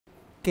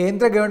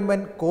കേന്ദ്ര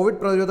government Covid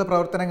പ്രതിരോധ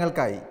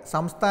പ്രവർത്തനങ്ങൾക്കായി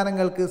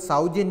സംസ്ഥാനങ്ങൾക്ക്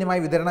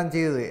സൗജന്യമായി വിതരണം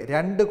ചെയ്തത്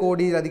 2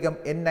 കോടിയിലധികം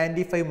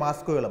N95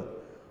 മാസ്കുകളും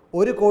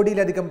 1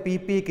 കോടിയിലധികം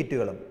PPE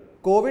കിറ്റുകളും.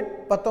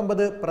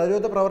 കോവിഡ്-19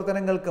 പ്രതിരോധ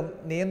പ്രവർത്തനങ്ങൾക്കും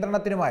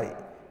നിയന്ത്രണത്തിനുമായി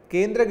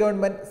കേന്ദ്ര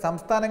ഗവൺമെന്റ്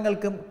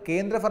സംസ്ഥാനങ്ങൾക്കും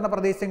കേന്ദ്രഭരണ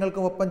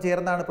പ്രദേശങ്ങൾക്കുമൊപ്പം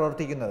ചേർന്നാണ്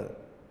പ്രവർത്തിക്കുന്നത്.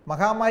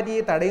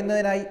 മഹാമാരിയെ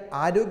തടയുന്നതിനായി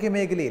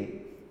ആരോഗ്യമേഖലയിൽ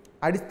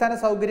അടിസ്ഥാന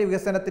സൗകര്യ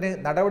വികസനത്തിന്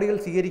നടപടികൾ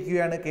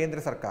സ്വീകരിക്കുകയാണ് കേന്ദ്ര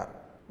സർക്കാർ.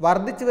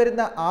 വർദ്ധിച്ചു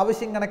വരുന്ന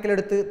ആവശ്യം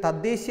കണക്കിലെടുത്ത്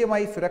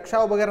തദ്ദേശീയമായി സുരക്ഷാ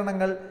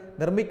ഉപകരണങ്ങൾ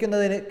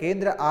നിർമ്മിക്കുന്നതിന്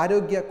കേന്ദ്ര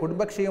ആരോഗ്യ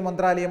കുടുംബക്ഷേമ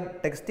മന്ത്രാലയം,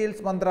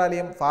 ടെക്സ്റ്റൈൽസ്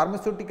മന്ത്രാലയം,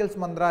 ഫാർമസ്യൂട്ടിക്കൽസ്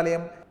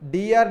മന്ത്രാലയം,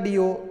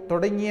 DRDO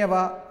തുടങ്ങിയവ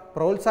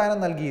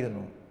പ്രോത്സാഹനം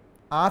നൽകിയിരുന്നു.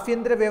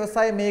 ആഭ്യന്തര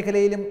വ്യവസായ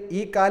മേഖലയിലും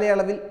ഈ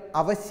കാലയളവിൽ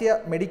അവശ്യ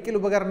മെഡിക്കൽ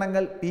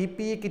ഉപകരണങ്ങൾ,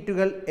 PPE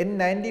കിറ്റുകൾ,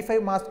 N95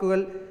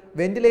 മാസ്കുകൾ,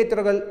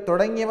 വെന്റിലേറ്ററുകൾ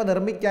തുടങ്ങിയവ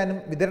നിർമ്മിക്കാനും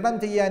വിതരണം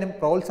ചെയ്യാനും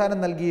പ്രോത്സാഹനം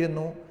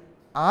നൽകിയിരുന്നു.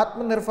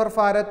 Atmanirbhar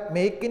Bharat,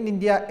 make in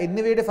India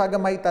എന്നിവയുടെ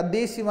ഭാഗമായി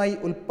തദ്ദേശീയമായി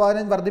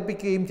ഉൽപ്പാദനം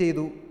വർദ്ധിപ്പിക്കുകയും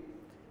ചെയ്തു.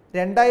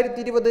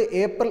 2020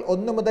 ഏപ്രിൽ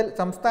 1 മുതൽ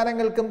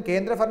സംസ്ഥാനങ്ങൾക്കും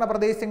കേന്ദ്രഭരണ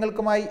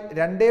പ്രദേശങ്ങൾക്കുമായി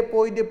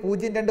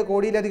 2.02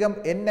 കോടിയിലധികം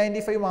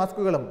N95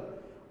 മാസ്കുകളും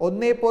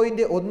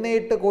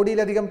 1.18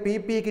 കോടിയിലധികം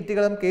PPE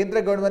കിറ്റുകളും കേന്ദ്ര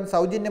ഗവൺമെന്റ്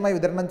സൗജന്യമായി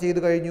വിതരണം ചെയ്തു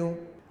കഴിഞ്ഞു.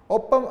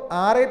 ഒപ്പം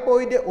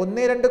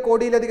 6.12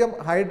 കോടിയിലധികം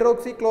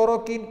ഹൈഡ്രോക്സി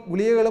ക്ലോറോക്വീൻ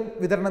ഗുളികകളും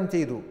വിതരണം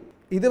ചെയ്തു.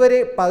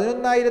 ഇതുവരെ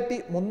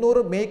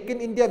 11,300 മേക്ക് ഇൻ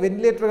ഇന്ത്യ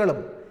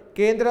വെന്റിലേറ്ററുകളും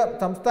കേന്ദ്ര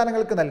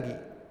സംസ്ഥാനങ്ങൾക്ക് നൽകി.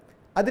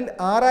 അതിൽ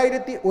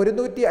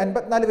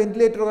 6,154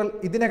 വെന്റിലേറ്ററുകൾ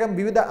ഇതിനകം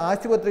വിവിധ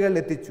ആശുപത്രികളിൽ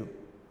എത്തിച്ചു.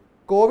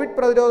 കോവിഡ്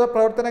പ്രതിരോധ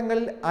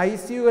പ്രവർത്തനങ്ങളിൽ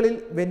ICUകളിൽ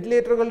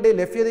വെന്റിലേറ്ററുകളുടെ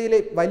ലഭ്യതയിലെ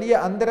വലിയ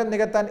അന്തരം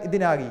നികത്താൻ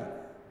ഇതിനാകി.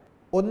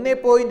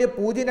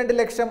 1.02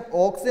 ലക്ഷം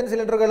ഓക്സിജൻ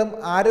സിലിണ്ടറുകളും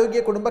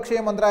ആരോഗ്യ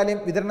കുടുംബക്ഷേമ മന്ത്രാലയം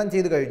വിതരണം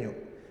ചെയ്തു കഴിഞ്ഞു.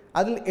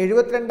 അതിൽ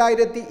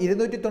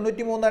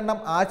 72,293 എണ്ണം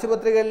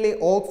ആശുപത്രികളിലെ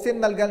ഓക്സിജൻ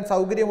നൽകാൻ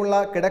സൗകര്യമുള്ള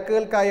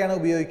കിടക്കകൾക്കായാണ്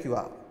ഉപയോഗിക്കുക.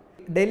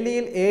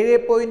 ഡൽഹിയിൽ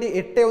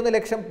 7.81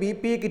 ലക്ഷം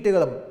PPE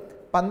കിറ്റുകളും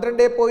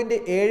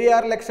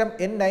 12.76 ലക്ഷം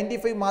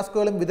N95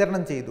 മാസ്കുകളും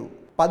വിതരണം ചെയ്തു.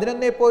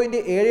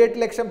 11.78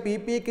 ലക്ഷം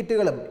PPE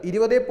കിറ്റുകളും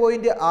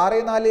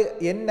 20.64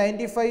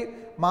 N95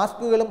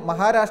 മാസ്കുകളും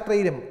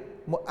മഹാരാഷ്ട്രയിലും,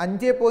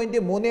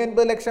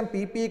 5.39 ലക്ഷം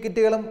PPE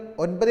കിറ്റുകളും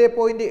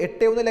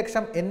 9.81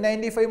 ലക്ഷം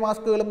N95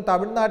 മാസ്കുകളും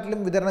തമിഴ്നാട്ടിലും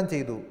വിതരണം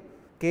ചെയ്തു.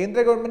 കേന്ദ്ര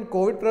ഗവൺമെന്റ്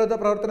കോവിഡ് പ്രതിരോധ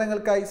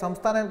പ്രവർത്തനങ്ങൾക്കായി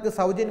സംസ്ഥാനങ്ങൾക്ക്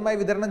സൗജന്യമായി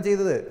വിതരണം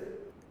ചെയ്തത്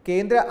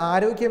കേന്ദ്ര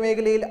ആരോഗ്യ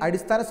മേഖലയിൽ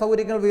അടിസ്ഥാന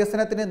സൗകര്യങ്ങൾ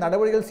വികസനത്തിന്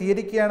നടപടികൾ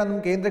സ്വീകരിക്കുകയാണെന്നും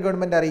കേന്ദ്ര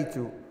ഗവൺമെന്റ്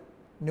അറിയിച്ചു.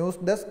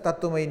 News desk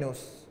Tatwamayi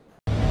news.